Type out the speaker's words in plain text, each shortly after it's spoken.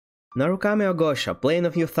Narukami Ogosha, Plane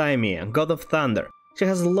of Euthymia, God of Thunder. She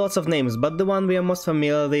has lots of names, but the one we are most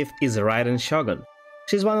familiar with is Raiden Shogun.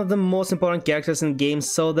 She's one of the most important characters in games,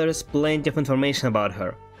 so there is plenty of information about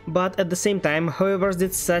her. But at the same time, Hoyoverse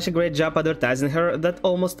did such a great job advertising her that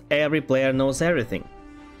almost every player knows everything.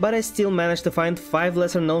 But I still managed to find 5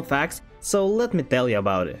 lesser known facts, so let me tell you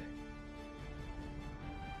about it.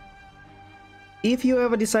 If you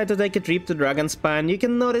ever decide to take a trip to Dragonspan, you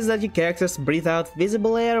can notice that your characters breathe out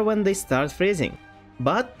visible air when they start freezing.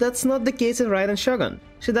 But that's not the case with Raiden Shogun.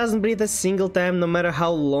 She doesn't breathe a single time no matter how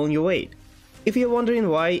long you wait. If you're wondering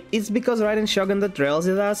why, it's because Raiden Shogun that travels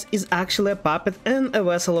with us is actually a puppet and a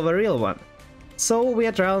vessel of a real one. So we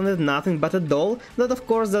are traveling with nothing but a doll that of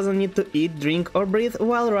course doesn't need to eat, drink or breathe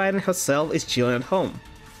while Raiden herself is chilling at home.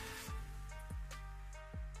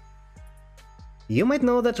 You might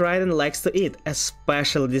know that Raiden likes to eat,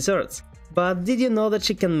 especially desserts, but did you know that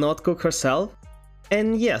she cannot cook herself?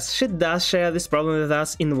 And yes, she does share this problem with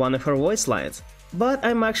us in one of her voice lines, but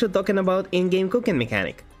I'm actually talking about in-game cooking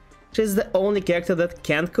mechanic. She's the only character that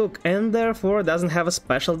can't cook and therefore doesn't have a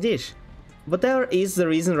special dish. Whatever is the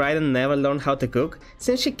reason Raiden never learned how to cook,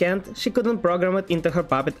 since she can't, she couldn't program it into her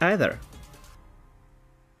puppet either.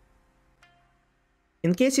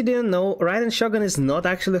 In case you didn't know, Raiden Shogun is not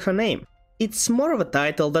actually her name. It's more of a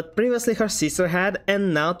title that previously her sister had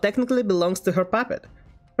and now technically belongs to her puppet.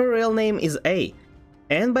 Her real name is Ei,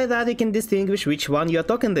 and by that you can distinguish which one you are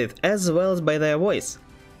talking with, as well as by their voice.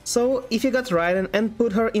 So, if you got Raiden and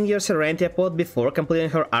put her in your Serentia pod before completing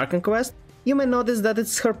her Archon quest, you may notice that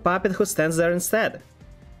it's her puppet who stands there instead.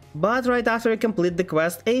 But right after you complete the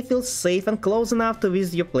quest, Ei feels safe and close enough to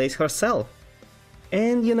visit your place herself.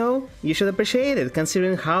 And you know, you should appreciate it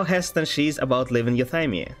considering how hesitant she is about leaving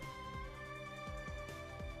Euthymia.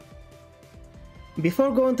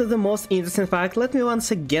 Before going to the most interesting fact, let me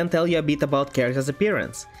once again tell you a bit about character's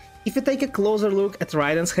appearance. If you take a closer look at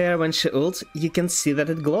Raiden's hair when she ults, you can see that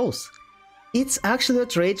it glows. It's actually a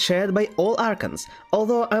trait shared by all Archons,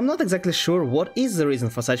 although I'm not exactly sure what is the reason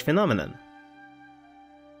for such phenomenon.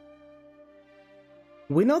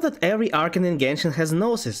 We know that every Archon in Genshin has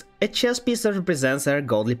Gnosis, a chess piece that represents their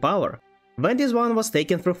godly power. When this one was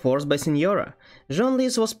taken through force by Signora,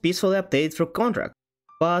 Zhongli's was peacefully obtained through contract.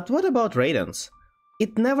 But what about Raiden's?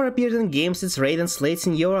 It never appeared in game since Raiden slayed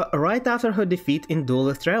Signora right after her defeat in Duel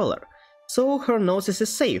with Traveler, so her Gnosis is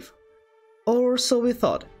safe. Or so we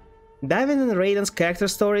thought. Diving in Raiden's character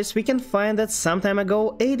stories, we can find that some time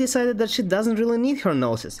ago Ei decided that she doesn't really need her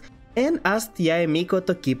Gnosis, and asked Yae Miko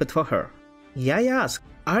to keep it for her. Yae asked,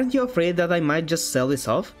 "Aren't you afraid that I might just sell this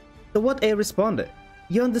off?" To what Ei responded,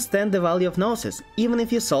 "You understand the value of Gnosis, even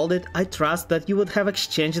if you sold it, I trust that you would have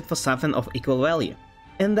exchanged it for something of equal value.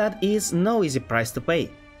 And that is no easy price to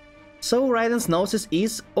pay." So Raiden's Gnosis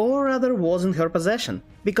is, or rather was in her possession,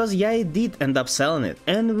 because Yae did end up selling it,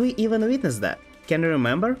 and we even witnessed that. Can you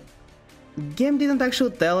remember? Game didn't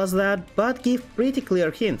actually tell us that, but gave pretty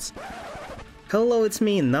clear hints. Hello, it's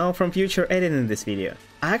me, now from future editing this video.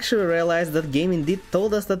 I actually realized that game indeed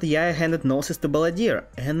told us that Yae handed Gnosis to Balladeer,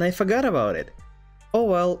 and I forgot about it. Oh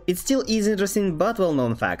well, it still is interesting but well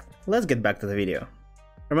known fact. Let's get back to the video.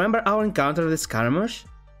 Remember our encounter with Scaramouche?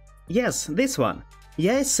 Yes, this one.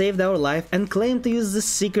 Yae saved our life and claimed to use the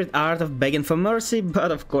secret art of begging for mercy,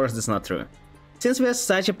 but of course that's not true. Since we are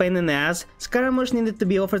such a pain in the ass, Scaramouche needed to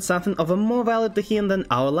be offered something of a more value to him than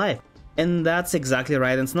our life, and that's exactly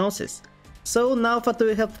Raiden's Gnosis. So now Fatu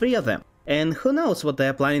we have 3 of them, and who knows what they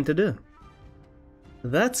are planning to do.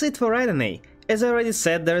 That's it for Raiden Ei. As I already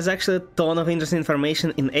said, there is actually a ton of interesting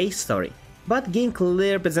information in Ei's story, but game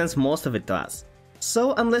clearly presents most of it to us.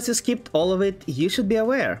 So unless you skipped all of it, you should be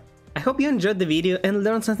aware. I hope you enjoyed the video and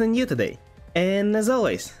learned something new today. And as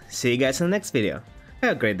always, see you guys in the next video.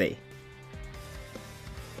 Have a great day.